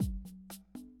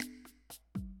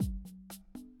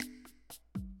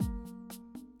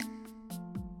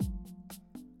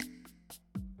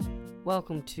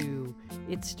Welcome to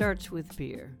It Starts With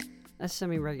Beer, a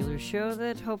semi-regular show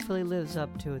that hopefully lives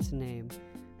up to its name.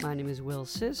 My name is Will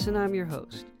Sis, and I'm your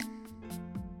host.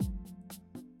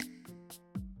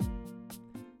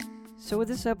 So with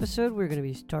this episode, we're going to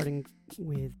be starting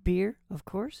with beer, of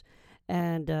course,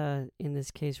 and in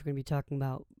this case, we're going to be talking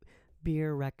about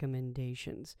beer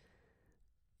recommendations.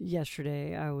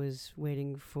 Yesterday, I was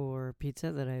waiting for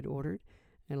pizza that I had ordered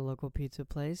at a local pizza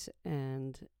place,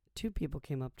 and two people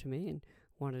came up to me and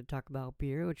wanted to talk about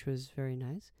beer, which was very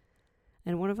nice.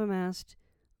 And one of them asked,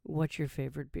 "What's your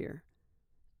favorite beer?"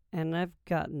 And I've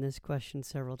gotten this question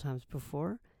several times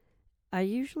before. I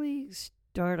usually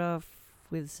start off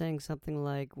with saying something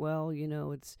like, well, you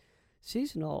know, it's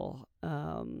seasonal.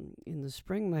 In the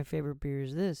spring, my favorite beer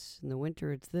is this. In the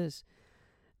winter, it's this.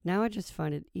 Now I just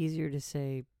find it easier to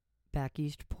say Back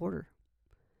East Porter.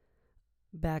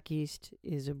 Back East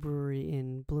is a brewery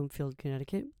in Bloomfield,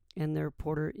 Connecticut, and their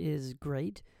porter is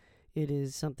great. It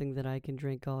is something that I can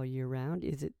drink all year round.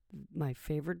 Is it my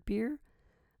favorite beer?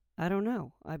 I don't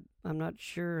know. I'm not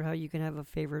sure how you can have a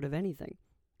favorite of anything.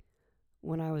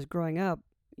 When I was growing up,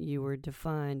 you were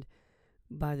defined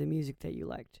by the music that you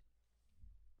liked.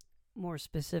 More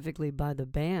specifically, by the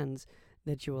bands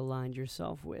that you aligned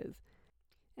yourself with.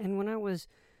 And when I was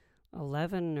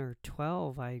 11 or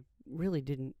 12, I really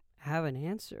didn't have an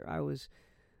answer. I was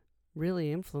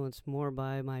really influenced more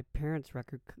by my parents'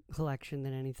 record collection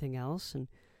than anything else. And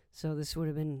so this would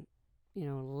have been,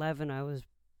 11. It was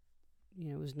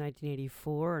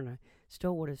 1984, and I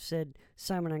still would have said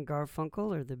Simon and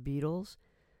Garfunkel or the Beatles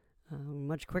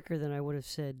much quicker than I would have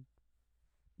said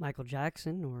Michael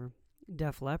Jackson or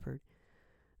Def Leppard.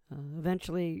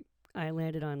 Eventually, I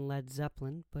landed on Led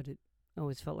Zeppelin, but it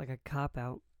always felt like a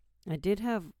cop-out. I did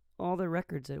have all their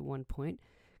records at one point,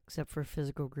 except for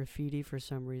Physical Graffiti for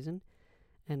some reason,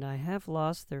 and I have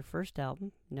lost their first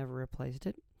album, never replaced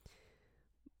it.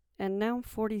 And now I'm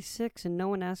 46, and no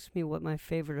one asks me what my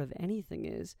favorite of anything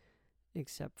is,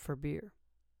 except for beer.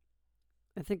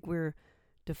 I think we're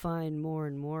defined more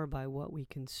and more by what we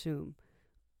consume.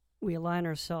 We align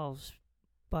ourselves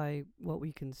by what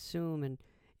we consume, and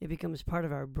it becomes part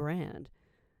of our brand.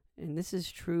 And this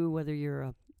is true whether you're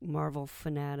a Marvel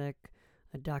fanatic,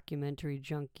 a documentary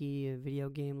junkie, a video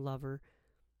game lover.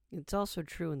 It's also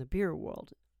true in the beer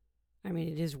world. I mean,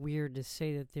 it is weird to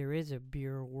say that there is a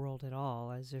beer world at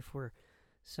all, as if we're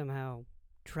somehow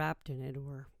trapped in it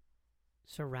or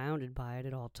surrounded by it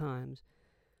at all times.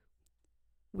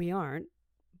 We aren't,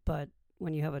 but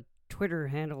when you have a Twitter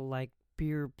handle like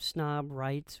Beer Snob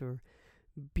Writes or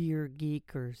Beer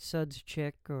Geek or Suds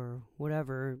Chick or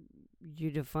whatever,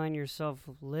 you define yourself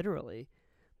literally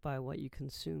by what you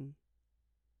consume.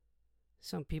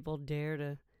 Some people dare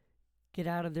to get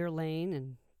out of their lane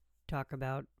and talk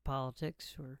about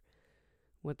politics or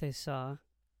what they saw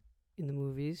in the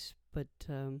movies, but,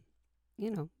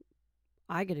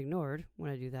 I get ignored when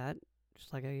I do that,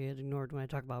 just like I get ignored when I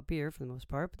talk about beer for the most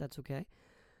part, but that's okay.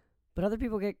 But other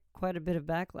people get quite a bit of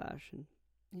backlash, and,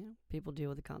 people deal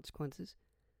with the consequences.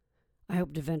 I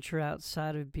hope to venture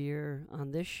outside of beer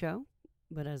on this show,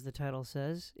 but as the title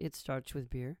says, it starts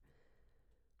with beer.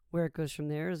 Where it goes from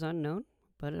there is unknown,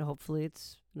 but hopefully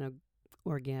it's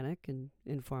organic and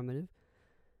informative.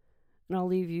 And I'll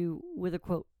leave you with a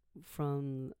quote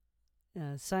from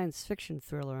a science fiction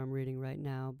thriller I'm reading right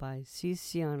now by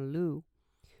Cixin Liu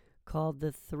called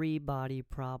The Three-Body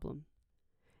Problem.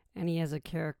 And he has a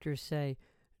character say,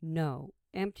 "No,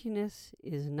 emptiness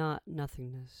is not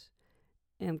nothingness.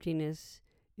 Emptiness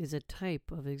is a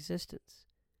type of existence.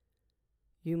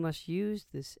 You must use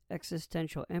this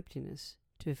existential emptiness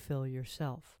to fill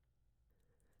yourself."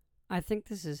 I think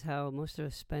this is how most of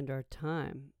us spend our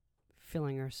time,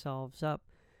 filling ourselves up,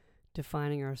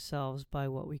 defining ourselves by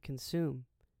what we consume.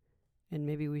 And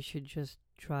maybe we should just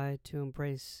try to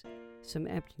embrace some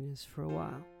emptiness for a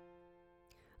while.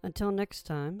 Until next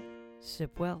time,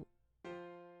 sip well.